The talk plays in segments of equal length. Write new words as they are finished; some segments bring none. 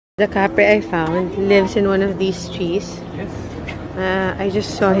The capre I found lives in one of these trees. I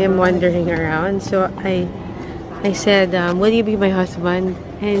just saw him wandering around, so I said, will you be my husband?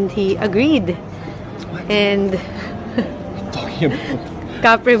 And he agreed. And Talking about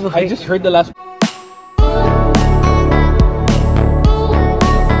capre boy. I just heard the last.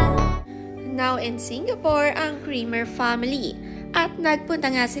 Now in Singapore ang Kramer family at nagpunta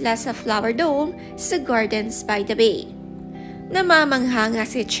nga sila sa Flower Dome sa Gardens by the Bay. Namamangha nga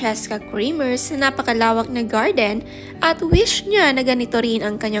si Cheska Kramer sa napakalawak na garden at wish niya na ganito rin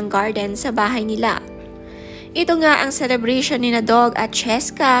ang kanyang garden sa bahay nila. Ito nga ang celebration ni na Dog at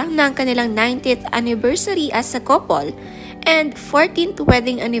Cheska ng kanilang 90th anniversary as a couple and 14th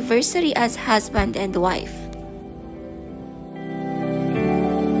wedding anniversary as husband and wife.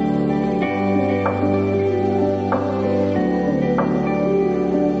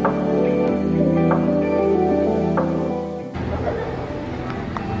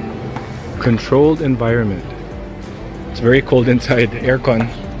 Controlled environment. It's very cold inside. Aircon.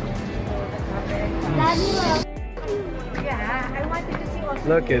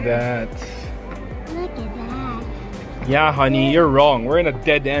 Look at that. Look at that. Yeah, honey, you're wrong. We're in a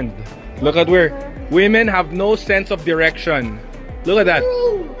dead end. Look at where women have no sense of direction. Look at that.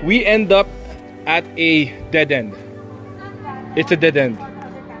 We end up at a dead end. It's a dead end.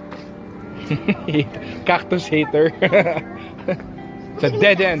 Cactus hater. It's a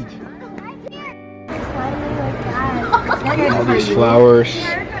dead end. All these flowers.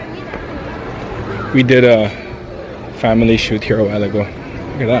 We did a family shoot here a while ago.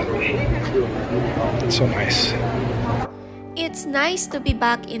 Look at that. It's so nice. It's nice to be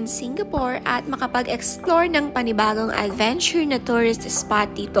back in Singapore at makapag-explore ng panibagong adventure na tourist spot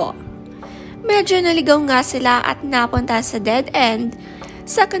dito. Medyo naligaw nga sila at napunta sa dead end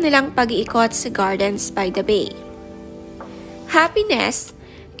sa kanilang pag-iikot sa Gardens by the Bay. Happiness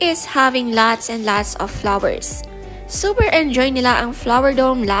is having lots and lots of flowers. Super enjoy nila ang Flower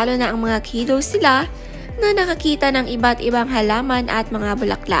Dome lalo na ang mga kiddos sila na nakakita ng iba't ibang halaman at mga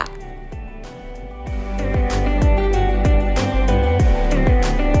bulaklak.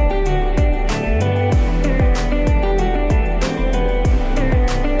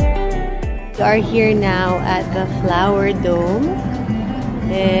 We are here now at the Flower Dome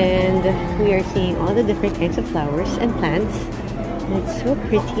and we are seeing all the different kinds of flowers and plants. It's so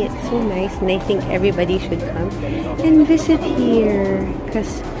pretty, it's so nice, and I think everybody should come and visit here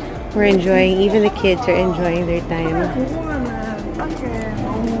because we're enjoying, even the kids are enjoying their time.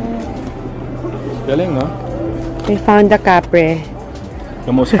 Galing, no? We found the capre.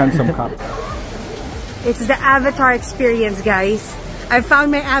 The most handsome cop. It's the avatar experience, guys. I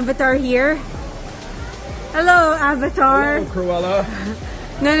found my avatar here. Hello, avatar. Hello, Cruella.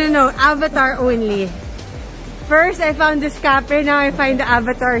 No, avatar only. First, I found this capre. Now I find the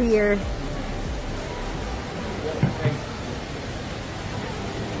avatar here.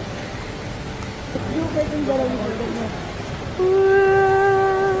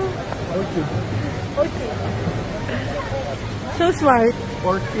 So smart.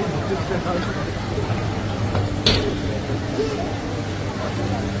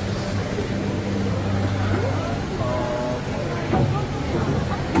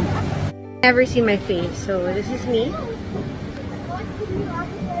 Never see my face, so this is me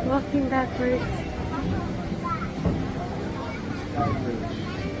walking backwards.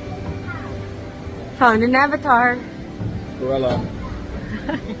 Found an avatar. Cruella.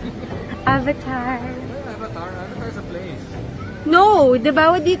 Avatar. Avatar's a place. No, diba?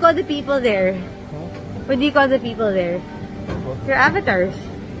 What do you call the people there? What do you call the people there? They're avatars.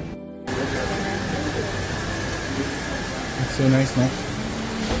 It's so nice, no?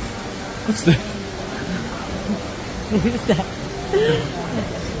 What's that? What is that?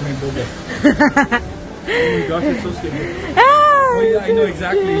 My boba. Oh my gosh, it's so scary. Oh yeah, I know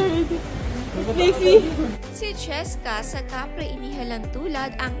exactly. Si Cheska sa kapre inihalang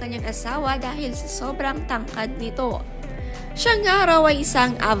tulad ang kanyang asawa dahil sa sobrang tangkad nito. Siya nga raw ay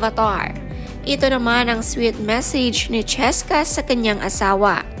isang avatar. Ito naman ang sweet message ni Cheska sa kanyang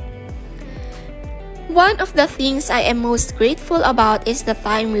asawa. One of the things I am most grateful about is the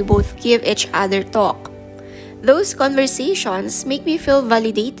time we both give each other talk. Those conversations make me feel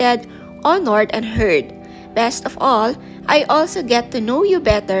validated, honored, and heard. Best of all, I also get to know you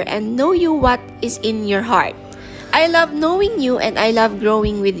better and know you what is in your heart. I love knowing you and I love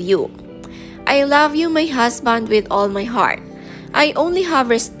growing with you. I love you, my husband, with all my heart. I only have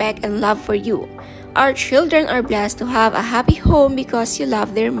respect and love for you. Our children are blessed to have a happy home because you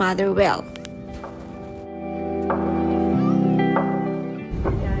love their mother well.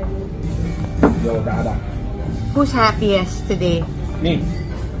 Yo, Dada. Who's happiest today? Me.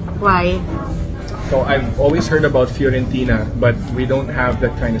 Why? So I've always heard about Fiorentina, but we don't have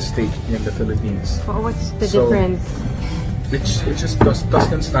that kind of steak in the Philippines. What's the So, difference? It's just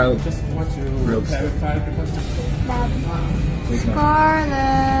Tuscan style. Just want to Grilled steak. clarify because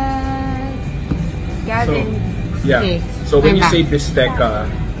Scarlet. Gavin. Yeah. Okay, So when I'm you back. say bistecca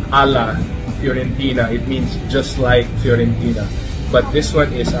alla Fiorentina, it means just like Fiorentina. But this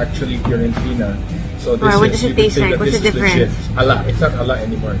one is actually Fiorentina. So this What is, does it you could taste say like? that What's this the is legit. difference? Alla. It's not alla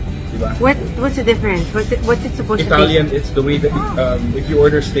anymore. Diba? What's the difference? What's it supposed Italian, to it's the way that if you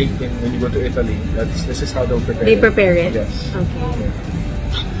order steak when you go to Italy, this is how they'll prepare They it. prepare it? Yes. Okay.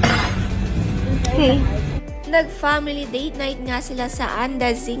 Okay. Nag-family date night nga sila sa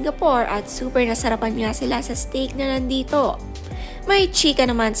Anda, Singapore at super nasarapan nga sila sa steak na nandito. May chika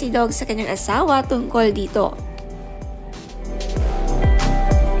naman si Dog sa kanyang asawa tungkol dito.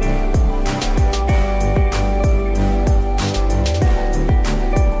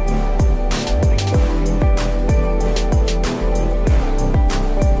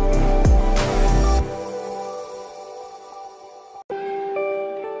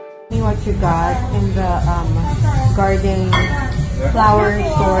 What you got in the garden flower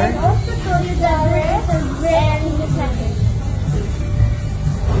store?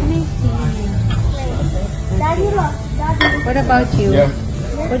 What about you? Yeah.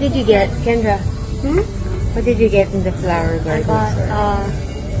 What did you get, Kendra? What did you get in the flower garden store?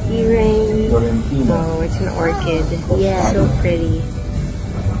 Earring. Fiorentina. Oh, it's an orchid. Yeah, so pretty.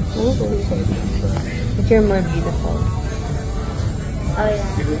 So excited. But you're more beautiful. Oh yeah.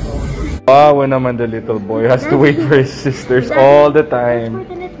 Wow, naman the little boy has to wait for his sisters all the time.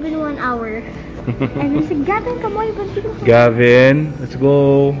 It's been 1 hour. And he said, Gavin, come on, you Gavin, let's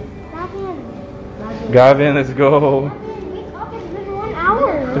go. Gavin, let's go. Wake up, it's been 1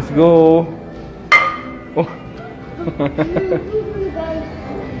 hour. Let's go. Oh. Oh my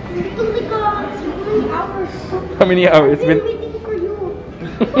god, it's 3 hours. How many hours? It's I've been been waiting for you.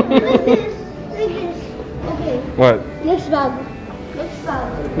 Like this. Like this. Okay. what? Next vlog. Next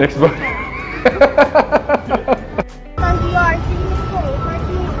vlog. Next one.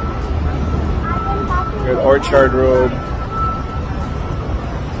 Good Orchard Road.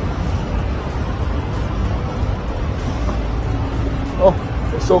 Oh,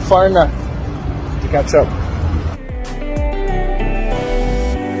 it's so far na to catch up.